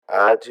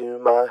I do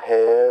my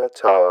hair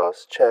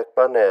toss, check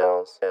my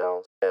nails. Leave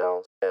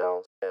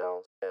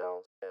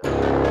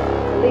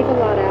a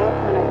lot out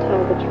when I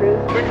tell the truth.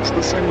 I think it's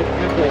the same with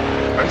people.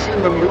 I've seen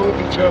the little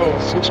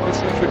details, so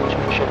specific to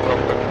each of them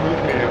that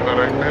move me and that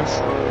I miss,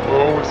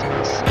 will always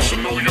miss. So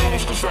know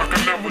yours, cause I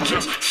can never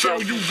just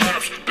sell you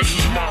raps. This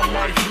is my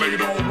life laid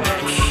on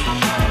wax.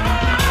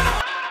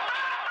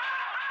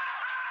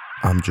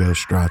 I'm Joe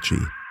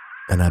Strachey,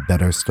 and I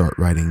better start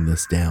writing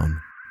this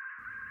down.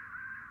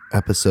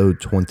 Episode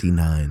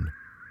 29.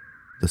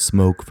 The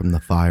smoke from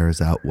the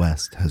fires out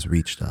west has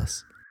reached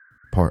us.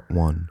 Part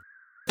 1.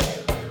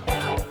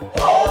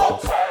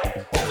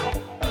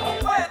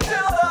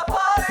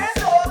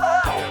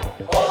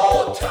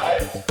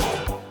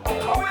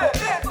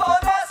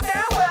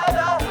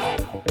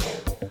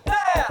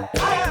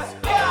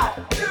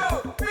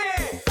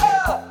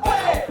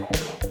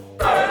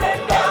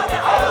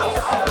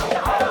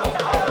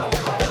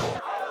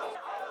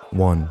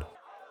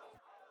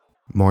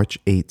 March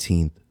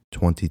 18th,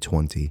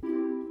 2020.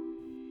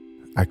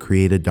 I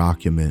create a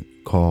document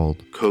called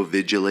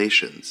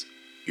Covigilations.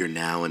 You're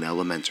now an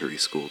elementary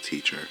school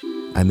teacher.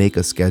 I make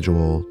a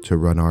schedule to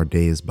run our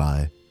days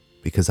by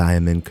because I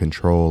am in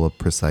control of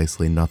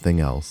precisely nothing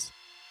else.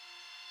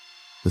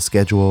 The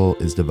schedule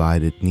is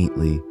divided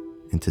neatly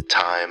into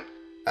time,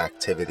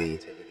 activity,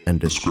 and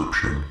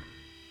description.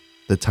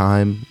 The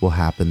time will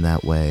happen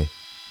that way,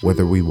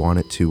 whether we want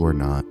it to or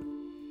not.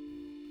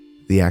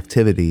 The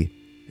activity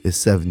is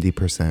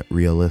 70%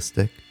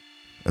 realistic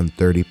and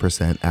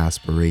 30%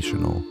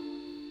 aspirational.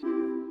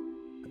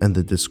 And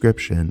the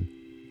description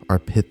are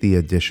pithy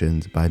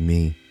additions by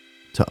me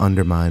to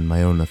undermine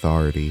my own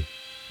authority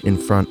in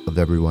front of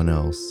everyone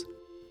else,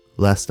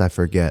 lest I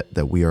forget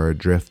that we are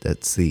adrift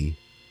at sea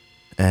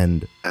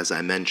and, as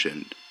I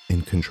mentioned,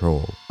 in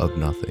control of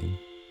nothing.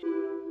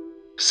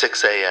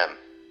 6 a.m.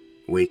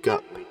 Wake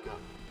up.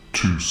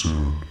 Too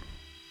soon.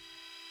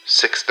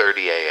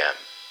 6:30 a.m.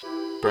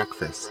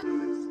 Breakfast.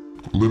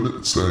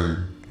 Limit saying,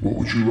 what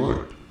would you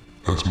like?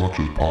 As much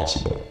as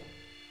possible.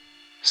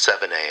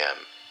 7 a.m.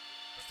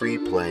 Free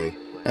play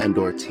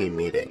and/or team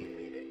meeting.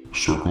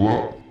 Circle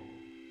up.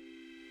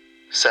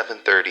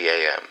 7:30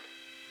 a.m.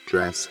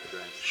 Dress,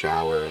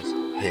 showers,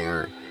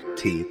 hair,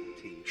 teeth,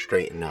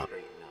 straighten up.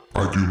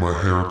 I do my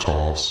hair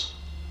toss.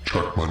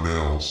 Check my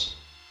nails.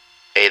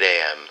 8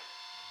 a.m.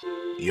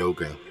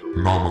 Yoga.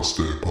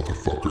 Namaste,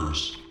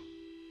 motherfuckers.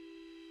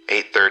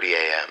 8:30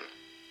 a.m.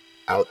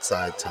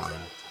 Outside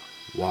time.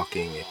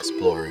 Walking,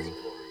 exploring.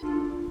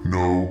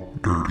 No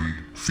dirty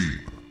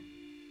feet.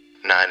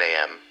 9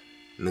 a.m.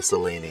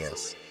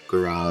 Miscellaneous.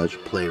 Garage,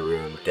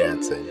 playroom,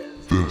 dancing.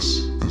 This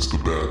is the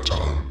bad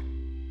time.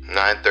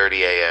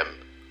 9:30 a.m.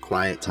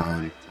 Quiet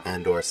time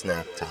and/or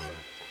snack time.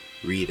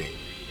 Reading.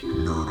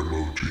 Nerd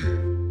emoji.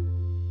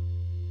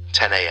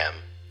 10 a.m.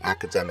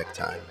 Academic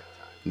time.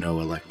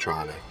 No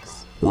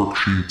electronics.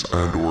 Worksheets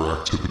and/or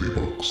activity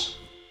books.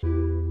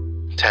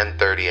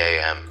 10:30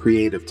 a.m.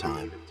 Creative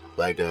time.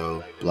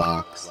 Lego,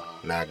 blocks,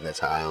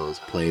 magnetiles,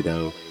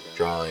 Play-Doh,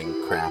 drawing,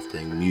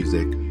 crafting,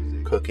 music,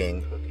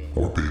 cooking,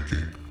 or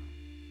baking.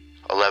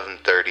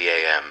 11:30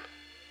 a.m.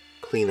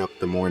 Clean up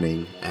the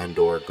morning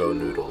and/or go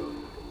noodle.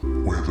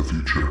 Way the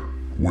future.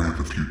 Way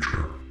the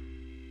future.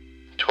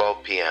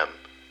 12 p.m.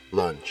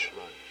 Lunch.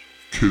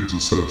 Kids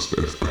assessed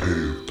if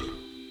behaved.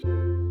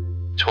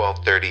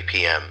 12:30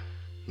 p.m.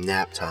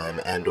 Nap time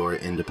and/or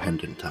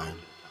independent time.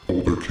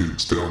 Older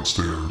kids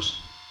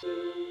downstairs.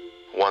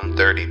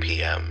 1:30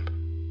 p.m.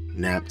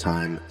 Nap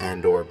time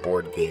and/or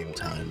board game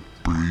time.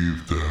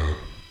 Breathe, Dad.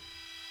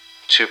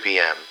 2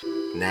 p.m.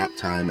 Nap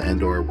time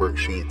and/or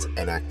worksheets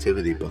and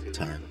activity book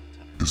time.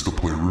 Is the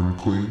playroom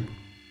clean?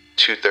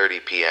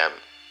 2:30 p.m.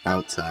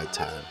 Outside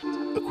time.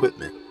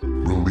 Equipment.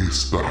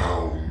 Release the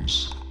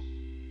hounds.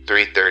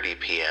 3:30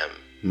 p.m.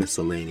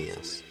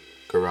 Miscellaneous.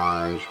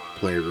 Garage,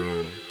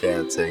 playroom,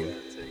 dancing.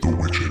 The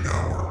witching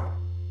hour.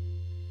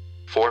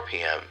 4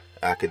 p.m.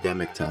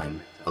 Academic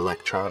time.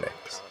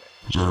 Electronics.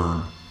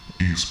 Zern,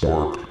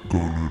 eSpark, Go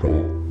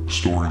Noodle,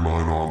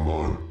 Storyline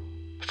Online.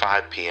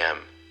 5 p.m.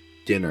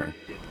 Dinner.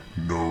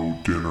 No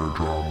dinner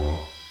drama.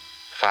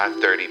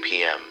 5:30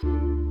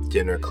 p.m.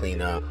 Dinner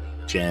cleanup,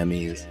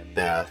 jammies,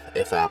 bath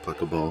if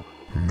applicable.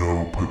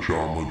 No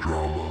pajama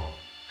drama.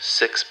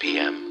 6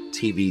 p.m.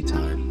 TV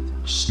time.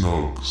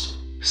 Snugs.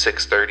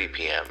 6:30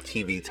 p.m.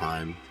 TV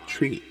time,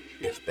 treat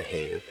if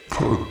behaved.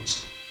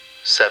 Cuds.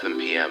 7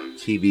 p.m.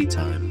 TV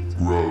time.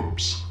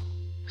 Rubs.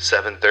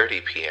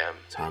 7:30 p.m.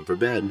 Time for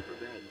bed.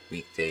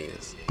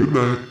 Weekdays. Good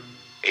night.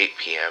 8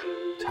 p.m.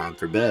 Time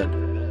for bed.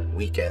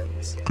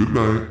 Weekends. Good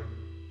night.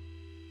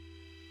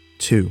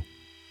 2.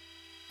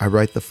 I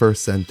write the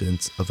first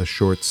sentence of a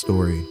short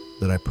story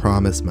that I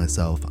promise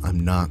myself I'm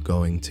not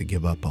going to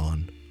give up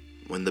on.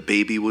 When the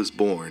baby was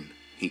born,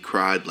 he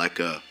cried like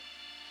a,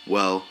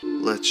 well,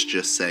 let's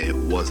just say it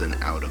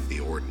wasn't out of the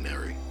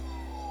ordinary.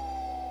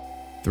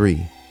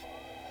 3.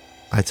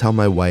 I tell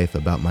my wife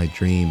about my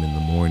dream in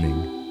the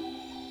morning.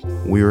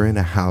 We were in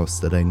a house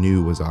that I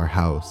knew was our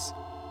house,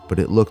 but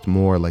it looked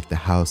more like the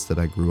house that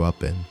I grew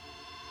up in.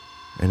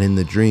 And in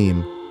the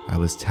dream, I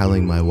was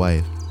telling my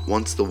wife.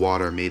 Once the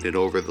water made it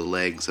over the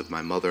legs of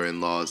my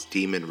mother-in-law's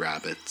demon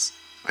rabbits,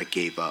 I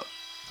gave up.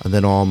 And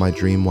then all my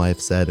dream wife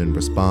said in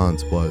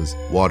response was,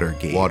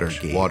 Watergate,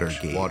 Watergate,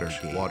 Watergate,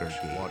 Watergate,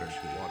 Watergate, Watergate.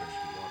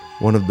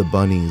 One of the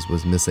bunnies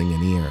was missing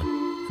an ear,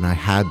 and I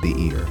had the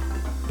ear,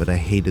 but I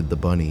hated the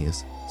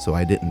bunnies, so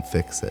I didn't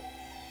fix it.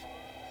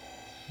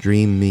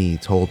 Dream me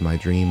told my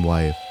dream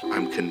wife,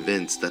 I'm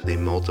convinced that they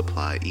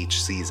multiply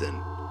each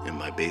season in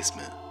my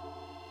basement.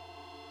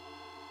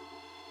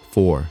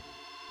 4.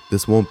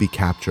 This won't be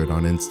captured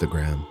on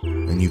Instagram,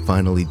 and you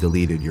finally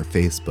deleted your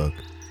Facebook,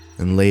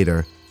 and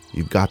later,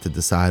 you've got to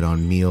decide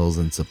on meals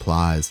and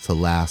supplies to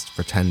last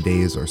for 10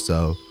 days or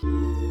so.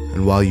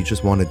 And while you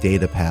just want a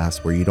data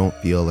pass where you don't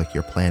feel like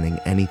you're planning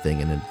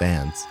anything in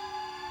advance,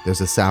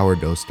 there's a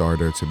sourdough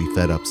starter to be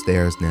fed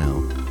upstairs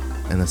now,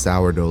 and a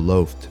sourdough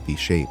loaf to be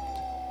shaped.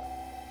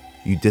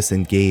 You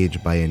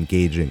disengage by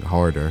engaging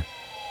harder.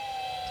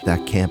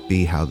 That can't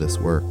be how this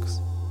works.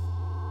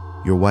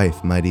 Your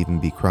wife might even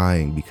be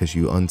crying because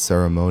you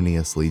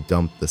unceremoniously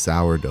dumped the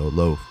sourdough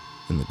loaf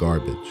in the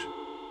garbage.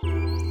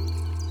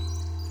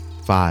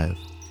 5.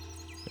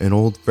 An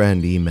old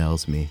friend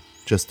emails me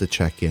just to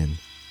check in.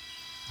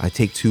 I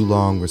take too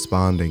long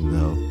responding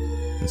though,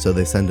 and so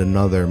they send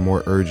another,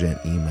 more urgent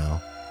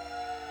email.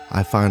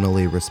 I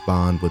finally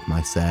respond with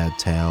my sad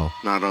tale,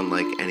 not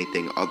unlike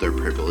anything other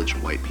privileged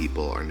white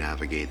people are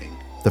navigating.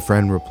 The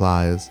friend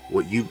replies,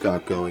 what you've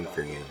got going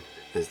for you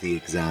is the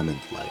examined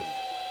life.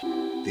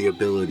 The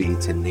ability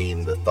to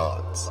name the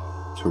thoughts,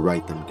 to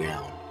write them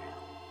down.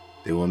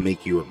 They will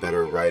make you a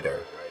better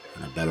writer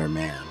and a better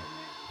man.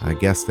 I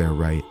guess they're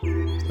right,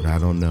 but I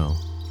don't know.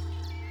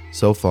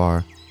 So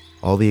far,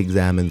 all the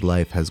examined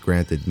life has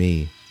granted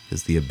me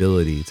is the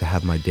ability to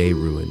have my day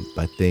ruined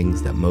by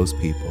things that most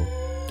people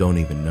don't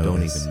even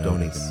notice. Use that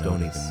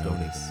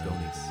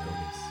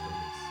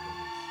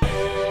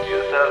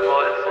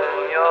voice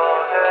in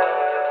your head,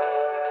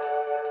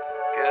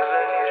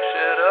 giving you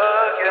shit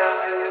again,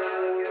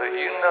 but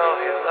you know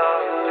he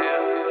loves you,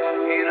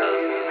 he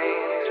doesn't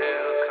mean to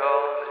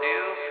cause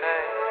you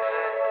pain.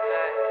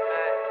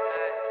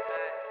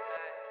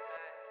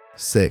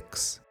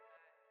 6.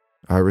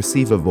 I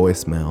receive a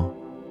voicemail.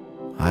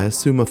 I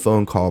assume a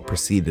phone call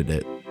preceded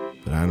it,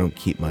 but I don't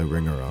keep my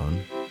ringer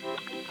on.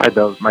 Hi,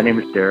 Bill. My name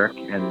is Derek,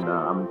 and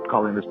I'm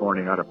calling this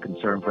morning out of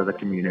concern for the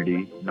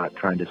community, not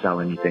trying to sell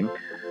anything.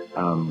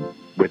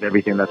 With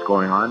everything that's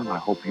going on, I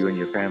hope you and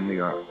your family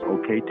are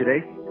okay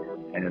today.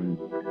 And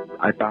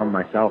I found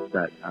myself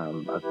that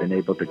I've been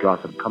able to draw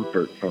some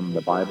comfort from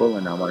the Bible,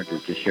 and I wanted to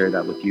just share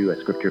that with you. A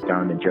scripture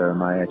found in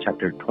Jeremiah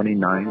chapter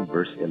 29,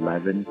 verse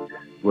 11,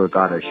 where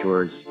God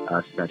assures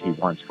us that he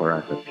wants for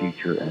us a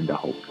future and a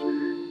hope.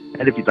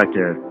 And if you'd like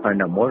to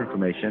find out more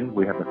information,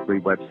 we have a free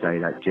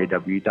website at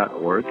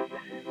jw.org.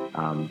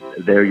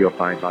 There you'll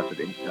find lots of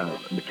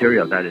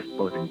material that is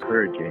both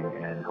encouraging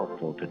and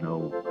helpful to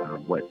know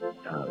what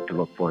to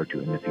look forward to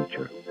in the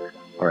future.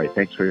 All right,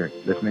 thanks for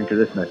listening to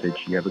this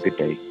message. You have a good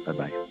day.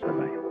 Bye-bye.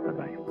 Bye-bye.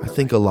 Bye-bye. I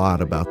think a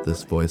lot about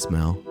this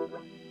voicemail.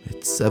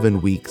 It's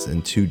 7 weeks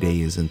and 2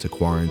 days into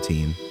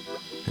quarantine,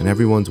 and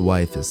everyone's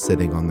wife is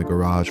sitting on the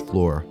garage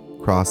floor,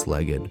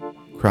 cross-legged,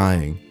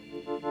 crying,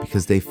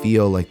 because they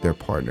feel like their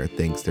partner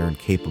thinks they're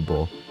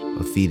incapable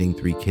of feeding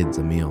 3 kids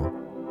a meal.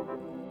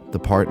 The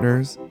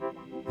partners,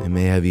 they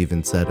may have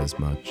even said as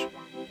much.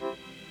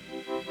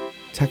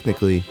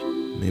 Technically,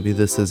 maybe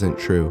this isn't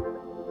true.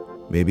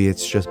 Maybe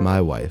it's just my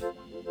wife,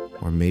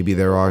 or maybe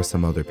there are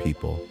some other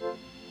people.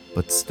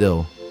 But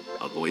still,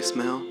 a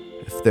voicemail?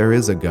 If there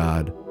is a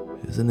God,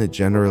 isn't it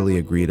generally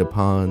agreed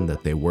upon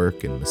that they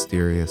work in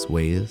mysterious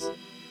ways?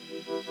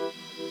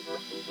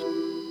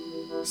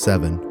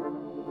 7.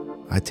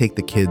 I take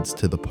the kids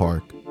to the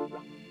park.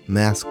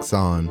 Masks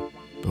on,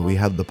 but we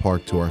have the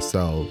park to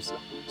ourselves,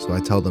 so I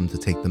tell them to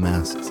take the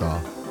masks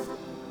off.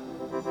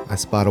 I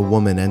spot a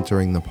woman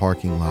entering the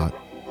parking lot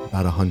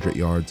about 100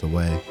 yards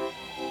away.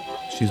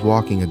 She's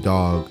walking a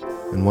dog,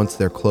 and once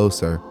they're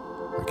closer,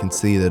 I can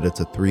see that it's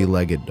a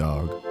 3-legged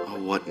dog.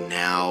 Oh, what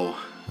now?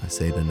 I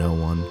say to no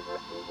one.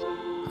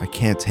 I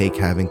can't take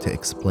having to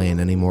explain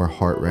any more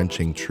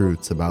heart-wrenching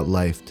truths about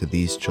life to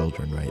these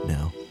children right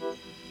now.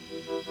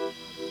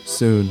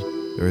 Soon,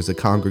 there is a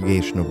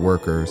congregation of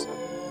workers,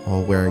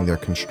 all wearing their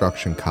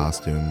construction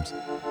costumes,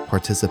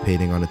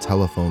 participating on a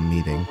telephone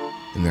meeting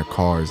in their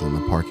cars in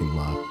the parking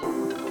lot.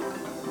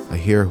 I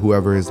hear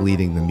whoever is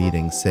leading the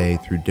meeting say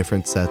through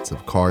different sets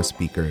of car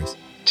speakers,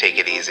 "Take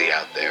it easy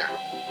out there."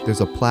 There's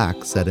a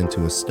plaque set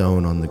into a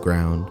stone on the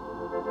ground.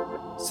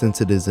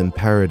 Since it is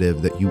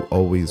imperative that you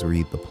always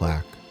read the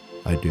plaque,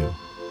 I do.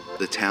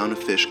 The town of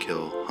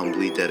Fishkill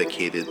humbly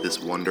dedicated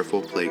this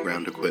wonderful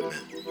playground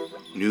equipment,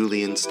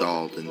 newly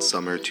installed in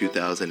summer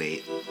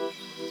 2008,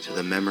 to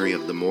the memory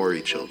of the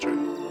Maury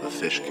children of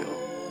Fishkill.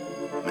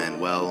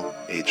 Manuel,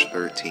 age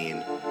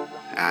 13,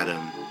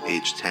 Adam,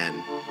 age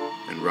 10,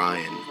 and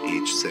Ryan,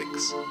 age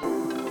 6.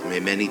 May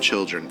many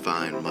children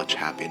find much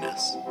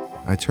happiness.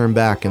 I turn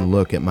back and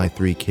look at my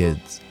 3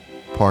 kids,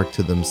 parked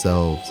to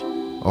themselves,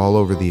 all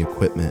over the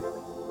equipment,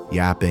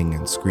 yapping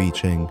and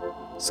screeching,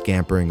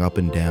 scampering up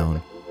and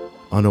down,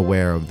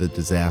 unaware of the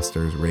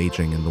disasters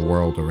raging in the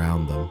world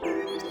around them.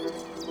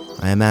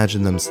 I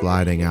imagine them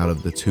sliding out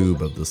of the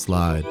tube of the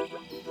slide,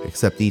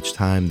 except each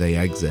time they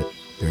exit,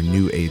 they're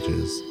new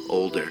ages,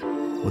 older.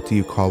 What do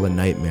you call a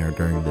nightmare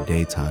during the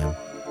daytime?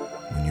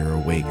 When you're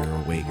awake, you're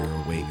awake, you're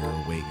awake,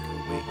 you're awake,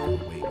 you're awake, you're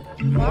awake.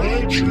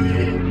 My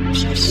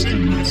dreams, I see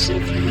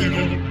myself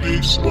hitting a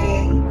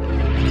baseball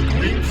in a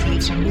green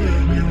field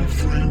somewhere near a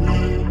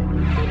freeway.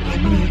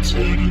 I'm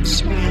rotating,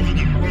 smiling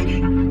and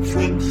running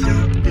from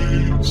third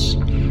base,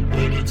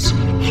 and it's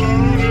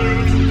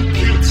hard. The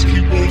kids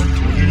keep on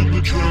playing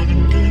the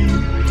driving game,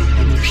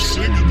 and they're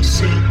singing the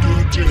same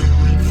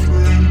goddamn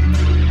refrain.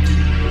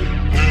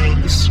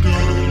 And the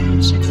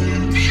sky's a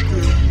bluish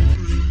gray.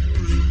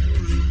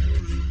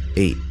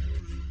 8.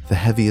 The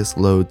heaviest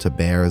load to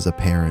bear as a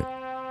parent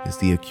is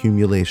the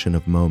accumulation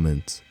of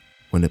moments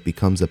when it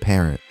becomes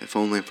apparent, if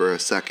only for a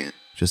second,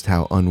 just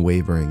how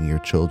unwavering your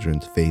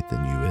children's faith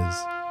in you is.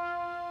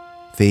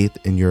 Faith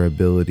in your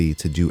ability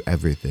to do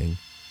everything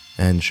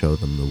and show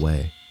them the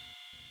way.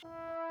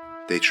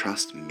 They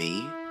trust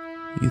me,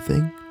 you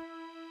think?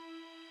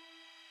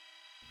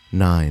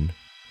 9.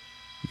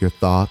 Your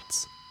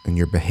thoughts and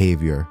your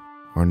behavior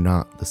are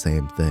not the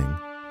same thing.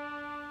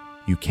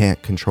 You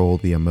can't control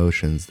the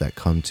emotions that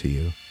come to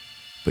you,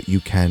 but you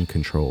can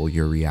control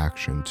your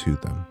reaction to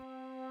them.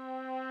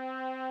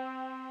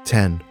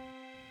 10.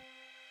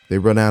 They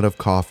run out of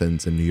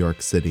coffins in New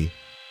York City.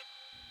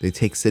 They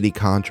take city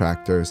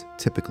contractors,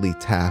 typically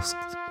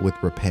tasked with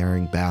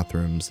repairing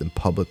bathrooms in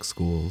public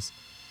schools,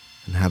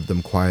 and have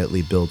them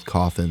quietly build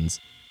coffins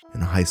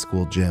in a high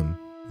school gym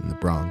in the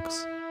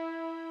Bronx.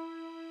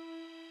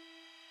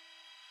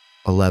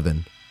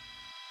 11.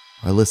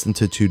 I listen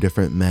to 2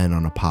 different men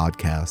on a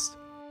podcast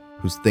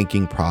whose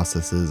thinking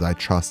processes I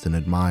trust and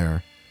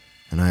admire,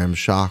 and I am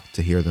shocked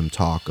to hear them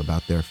talk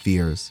about their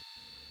fears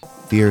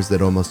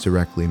that almost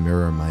directly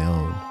mirror my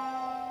own.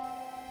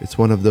 It's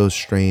one of those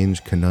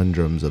strange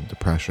conundrums of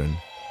depression.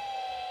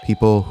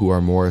 People who are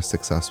more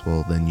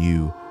successful than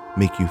you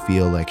make you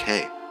feel like,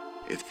 hey,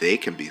 if they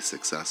can be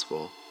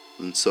successful,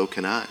 then so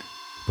can I.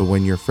 But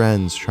when your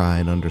friends try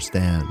and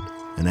understand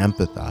and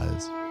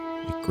empathize,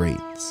 it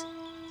grates.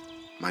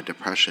 My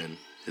depression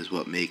is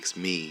what makes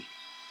me,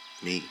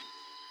 me.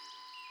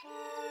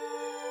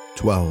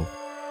 12.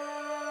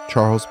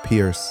 Charles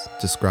Pierce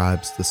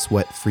describes the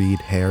sweat-freed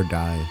hair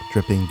dye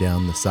dripping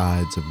down the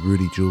sides of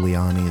Rudy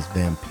Giuliani's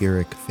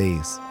vampiric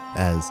face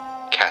as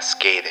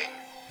cascading.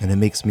 And it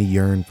makes me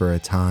yearn for a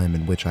time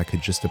in which I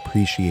could just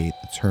appreciate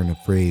the turn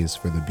of phrase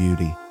for the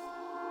beauty.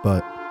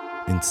 But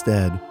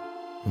instead,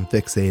 I'm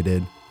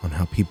fixated on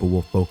how people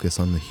will focus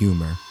on the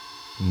humor,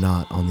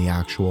 not on the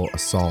actual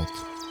assault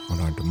on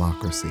our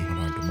democracy,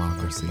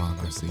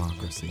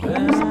 democracy.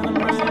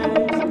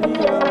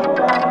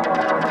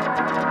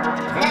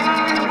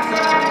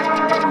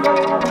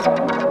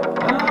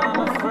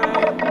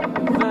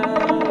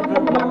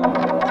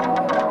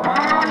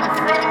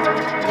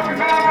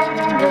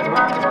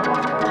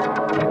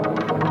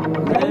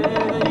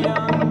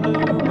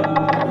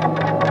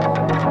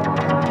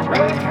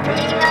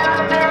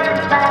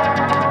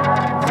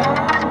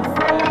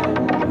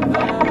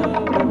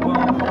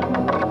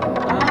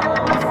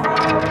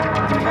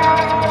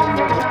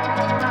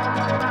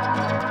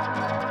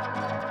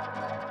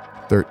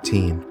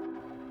 13.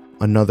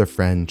 Another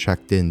friend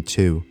checked in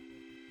too.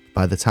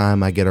 By the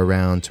time I get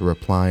around to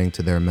replying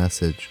to their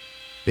message,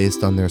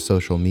 based on their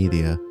social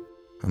media,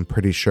 I'm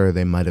pretty sure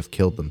they might have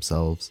killed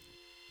themselves.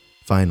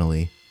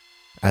 Finally,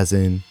 as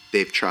in,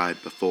 they've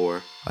tried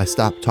before, I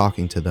stopped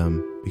talking to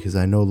them because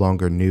I no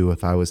longer knew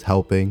if I was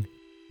helping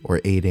or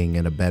aiding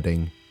and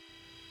abetting.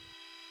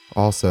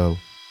 Also,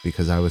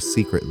 because I was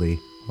secretly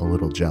a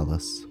little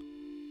jealous.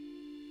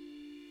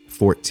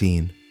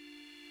 14.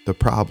 The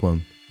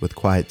problem with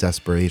quiet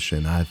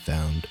desperation I've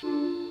found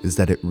is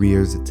that it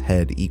rears its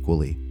head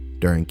equally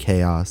during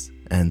chaos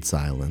and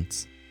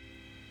silence.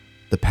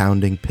 The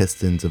pounding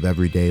pistons of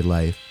everyday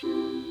life,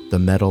 the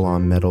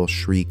metal-on-metal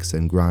shrieks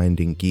and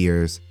grinding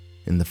gears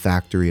in the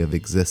factory of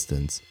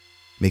existence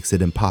makes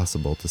it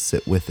impossible to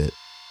sit with it,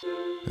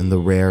 and the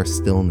rare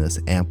stillness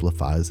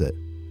amplifies it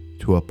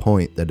to a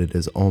point that it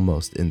is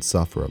almost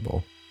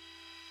insufferable.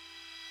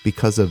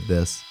 Because of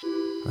this,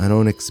 I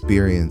don't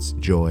experience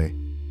joy,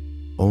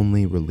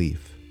 only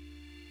relief.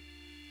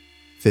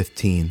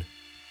 15.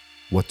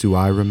 What do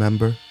I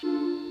remember?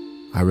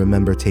 I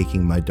remember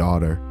taking my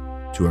daughter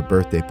to a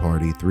birthday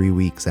party 3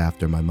 weeks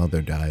after my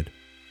mother died.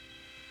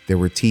 There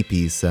were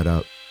teepees set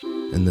up,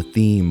 and the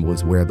theme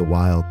was where the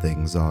wild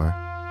things are.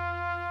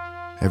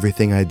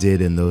 Everything I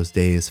did in those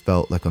days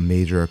felt like a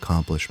major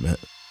accomplishment.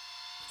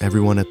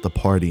 Everyone at the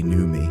party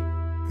knew me,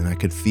 and I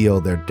could feel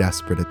their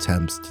desperate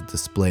attempts to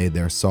display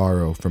their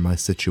sorrow for my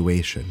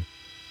situation,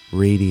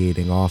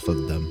 radiating off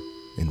of them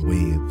in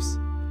waves.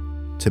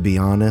 To be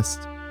honest,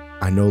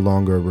 I no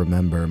longer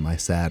remember my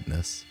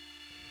sadness.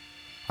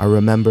 I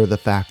remember the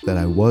fact that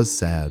I was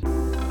sad,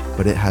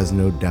 but it has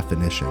no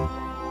definition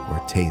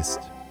or taste.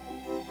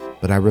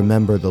 But I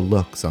remember the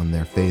looks on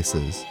their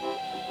faces,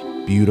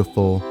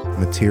 Beautiful,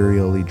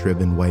 materially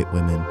driven white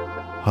women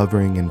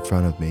hovering in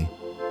front of me.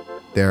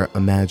 Their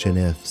imagine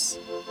ifs,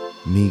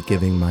 me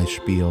giving my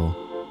spiel,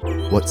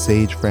 what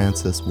Sage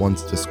Francis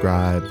once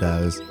described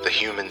as the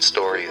human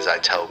stories I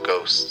tell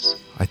ghosts.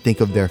 I think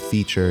of their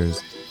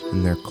features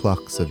and their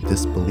clucks of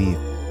disbelief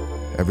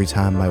every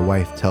time my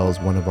wife tells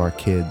one of our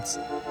kids,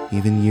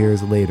 even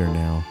years later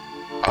now,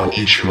 I'll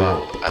eat you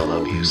up, I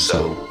love you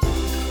so.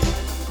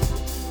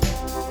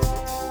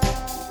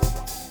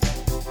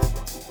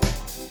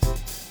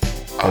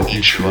 I'll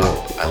eat you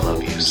up, I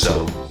love you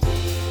so.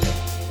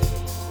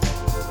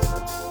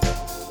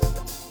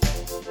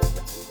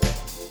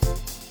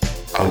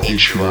 I'll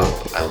eat you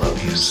up, I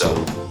love you so.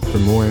 For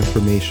more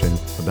information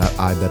about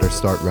I Better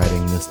Start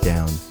Writing This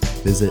Down,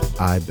 visit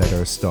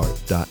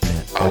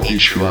ibetterstart.net. I'll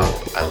eat you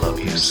up, I love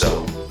you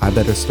so. I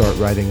Better Start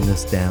Writing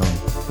This Down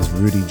is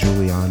Rudy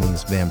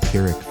Giuliani's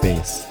vampiric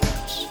face.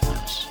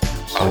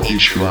 I'll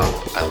eat you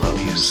up, I love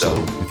you so.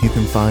 If you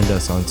can find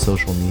us on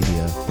social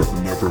media, but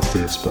never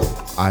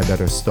Facebook. I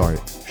Better Start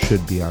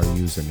should be our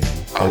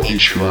username. I'll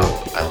eat you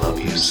up, I love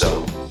you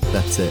so.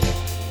 That's it.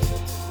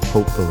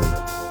 Hopefully,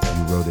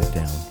 you wrote it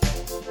down.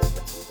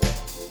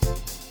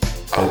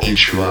 I'll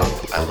eat you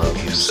up, I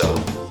love you so.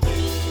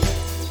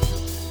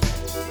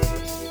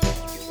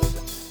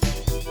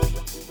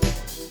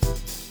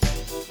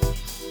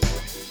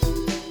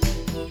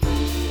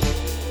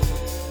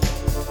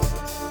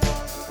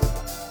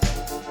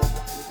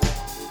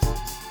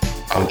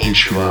 I'll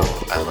eat you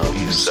up, I love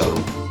you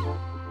so.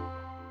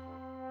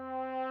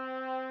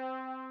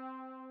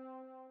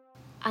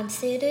 I'm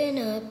sitting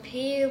up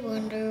here,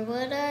 wonder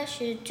what I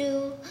should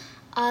do.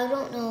 I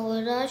don't know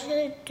what I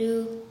should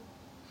do.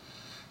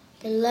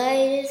 The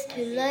light is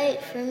too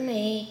light for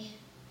me.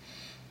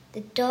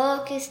 The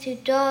dark is too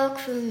dark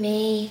for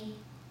me.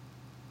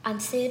 I'm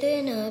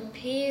sitting up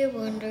here,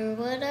 wonder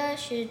what I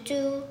should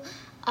do.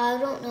 I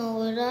don't know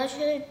what I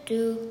should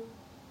do.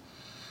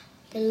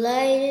 The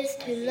light is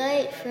too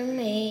light for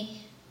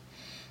me.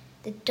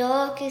 The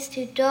dark is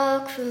too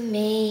dark for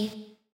me.